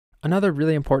Another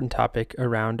really important topic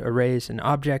around arrays and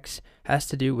objects has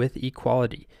to do with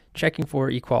equality, checking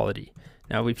for equality.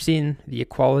 Now we've seen the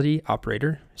equality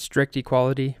operator, strict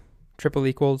equality, triple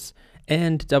equals,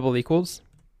 and double equals.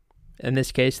 In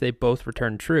this case, they both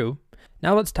return true.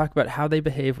 Now let's talk about how they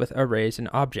behave with arrays and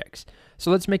objects. So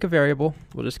let's make a variable.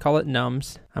 We'll just call it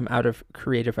nums. I'm out of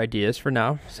creative ideas for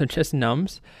now, so just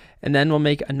nums. And then we'll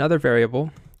make another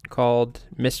variable called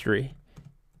mystery,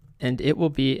 and it will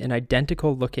be an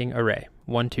identical looking array,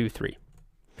 1, 2, 3.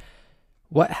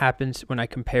 What happens when I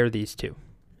compare these two?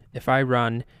 If I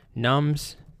run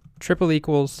nums triple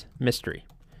equals mystery,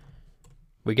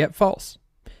 we get false.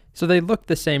 So they look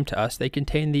the same to us. They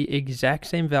contain the exact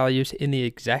same values in the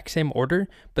exact same order,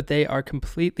 but they are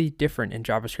completely different in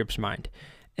JavaScript's mind.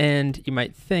 And you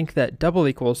might think that double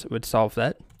equals would solve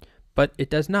that, but it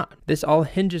does not. This all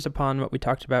hinges upon what we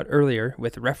talked about earlier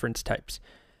with reference types.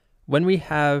 When we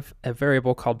have a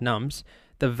variable called nums,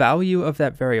 the value of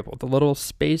that variable, the little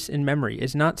space in memory,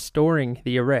 is not storing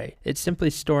the array. It's simply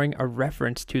storing a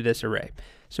reference to this array.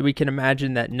 So we can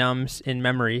imagine that nums in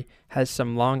memory has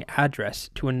some long address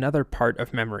to another part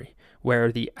of memory where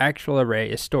the actual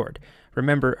array is stored.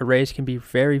 Remember, arrays can be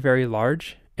very, very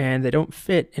large, and they don't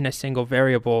fit in a single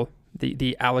variable,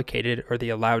 the allocated or the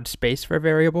allowed space for a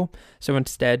variable. So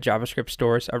instead, JavaScript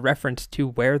stores a reference to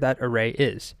where that array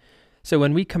is. So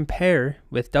when we compare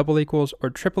with double equals or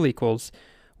triple equals,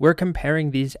 we're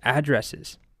comparing these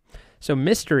addresses. So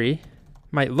mystery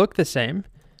might look the same,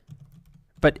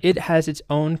 but it has its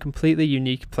own completely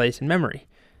unique place in memory.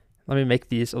 Let me make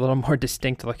these a little more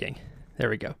distinct looking. There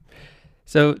we go.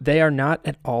 So they are not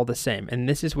at all the same, and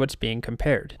this is what's being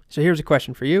compared. So here's a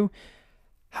question for you.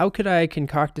 How could I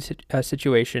concoct a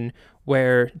situation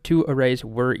where two arrays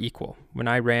were equal? When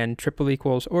I ran triple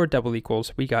equals or double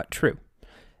equals, we got true.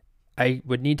 I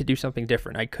would need to do something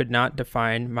different. I could not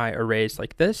define my arrays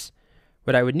like this.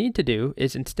 What I would need to do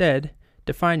is instead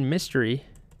define mystery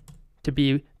to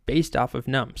be based off of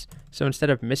nums. So instead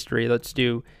of mystery, let's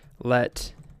do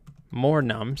let more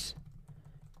nums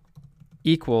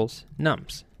equals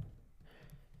nums.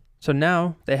 So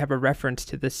now they have a reference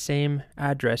to the same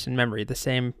address in memory, the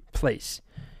same place.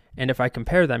 And if I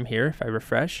compare them here, if I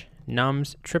refresh,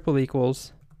 nums triple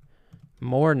equals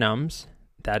more nums,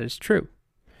 that is true.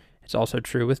 It's also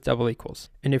true with double equals.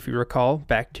 And if you recall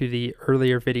back to the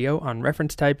earlier video on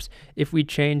reference types, if we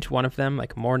change one of them,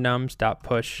 like more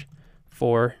nums.push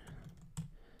for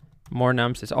more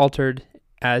nums is altered,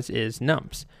 as is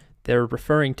nums, they're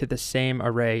referring to the same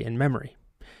array in memory.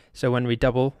 So when we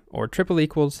double or triple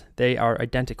equals, they are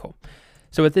identical.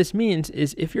 So what this means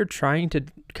is if you're trying to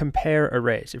compare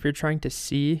arrays, if you're trying to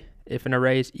see if an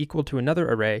array is equal to another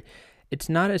array, it's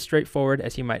not as straightforward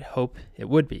as you might hope it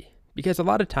would be. Because a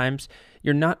lot of times,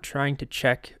 you're not trying to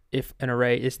check if an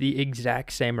array is the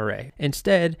exact same array.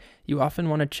 Instead, you often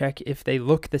want to check if they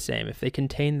look the same, if they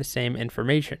contain the same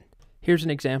information. Here's an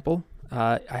example.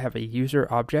 I have a user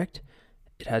object.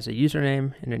 It has a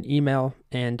username and an email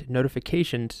and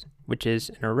notifications, which is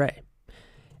an array.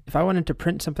 If I wanted to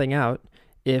print something out,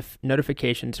 if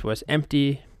notifications was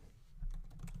empty,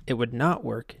 it would not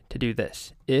work to do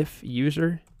this. If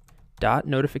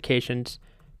user.notifications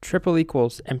triple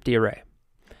equals empty array.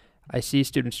 I see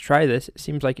students try this. It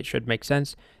seems like it should make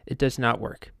sense. It does not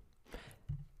work.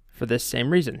 For this same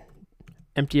reason,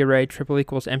 empty array triple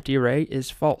equals empty array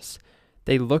is false.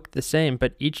 They look the same,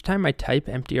 but each time I type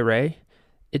empty array,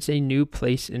 it's a new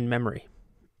place in memory.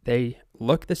 They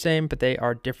look the same, but they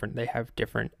are different. They have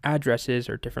different addresses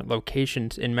or different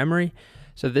locations in memory.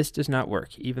 So this does not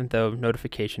work, even though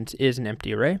notifications is an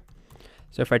empty array.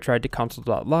 So if I tried to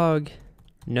console.log,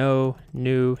 no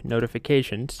new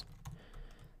notifications,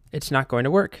 it's not going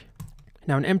to work.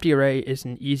 Now an empty array is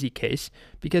an easy case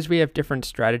because we have different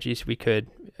strategies we could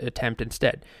attempt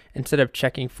instead. Instead of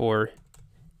checking for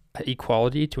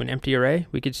equality to an empty array,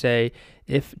 we could say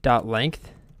if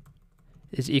 .length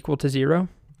is equal to 0,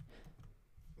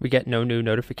 we get no new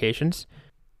notifications.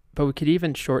 But we could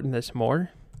even shorten this more.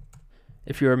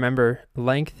 If you remember,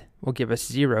 length will give us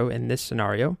 0 in this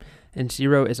scenario, and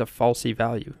 0 is a falsy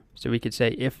value. So we could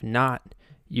say if not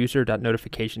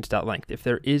user.notifications.length. If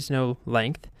there is no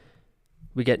length,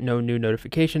 we get no new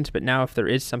notifications, but now if there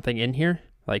is something in here,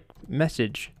 like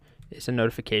message is a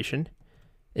notification,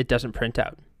 it doesn't print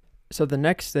out. So the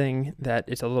next thing that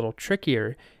is a little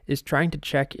trickier is trying to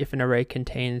check if an array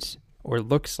contains or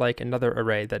looks like another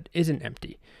array that isn't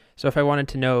empty. So if I wanted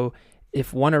to know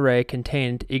if one array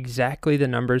contained exactly the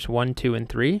numbers 1, 2, and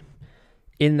 3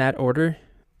 in that order,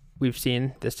 we've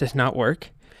seen this does not work.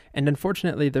 And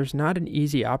unfortunately, there's not an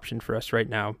easy option for us right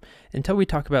now. Until we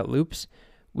talk about loops,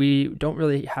 we don't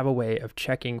really have a way of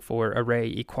checking for array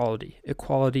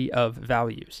equality of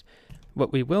values.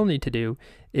 What we will need to do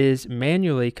is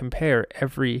manually compare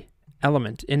every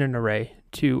element in an array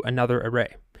to another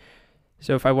array.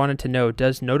 So if I wanted to know,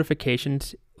 does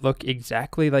notifications look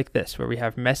exactly like this, where we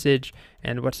have message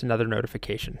and what's another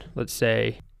notification? Let's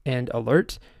say, and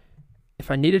alert. If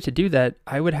I needed to do that,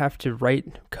 I would have to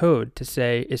write code to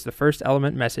say, is the first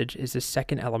element message, is the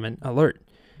second element alert?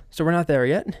 So we're not there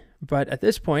yet, but at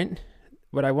this point,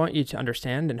 what I want you to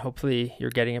understand, and hopefully you're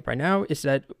getting it by now, is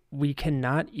that we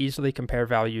cannot easily compare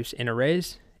values in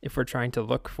arrays if we're trying to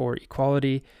look for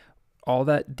equality. All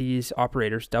that these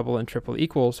operators, double and triple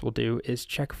equals, will do is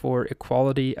check for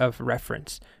equality of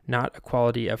reference, not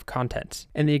equality of contents.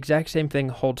 And the exact same thing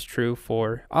holds true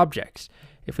for objects.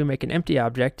 If we make an empty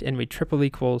object and we triple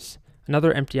equals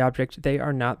another empty object, they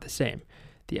are not the same.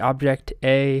 The object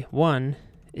A1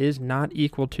 is not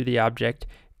equal to the object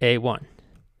A1,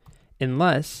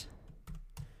 unless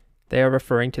they are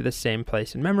referring to the same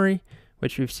place in memory,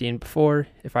 which we've seen before.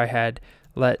 If I had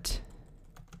let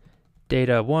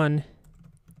data1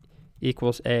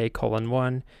 equals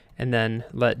A:1, and then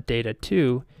let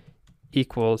data2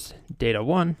 equals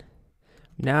data1,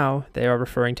 now they are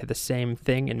referring to the same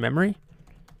thing in memory,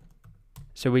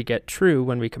 so we get true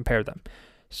when we compare them.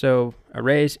 So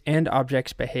arrays and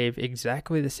objects behave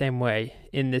exactly the same way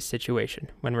in this situation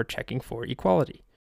when we're checking for equality.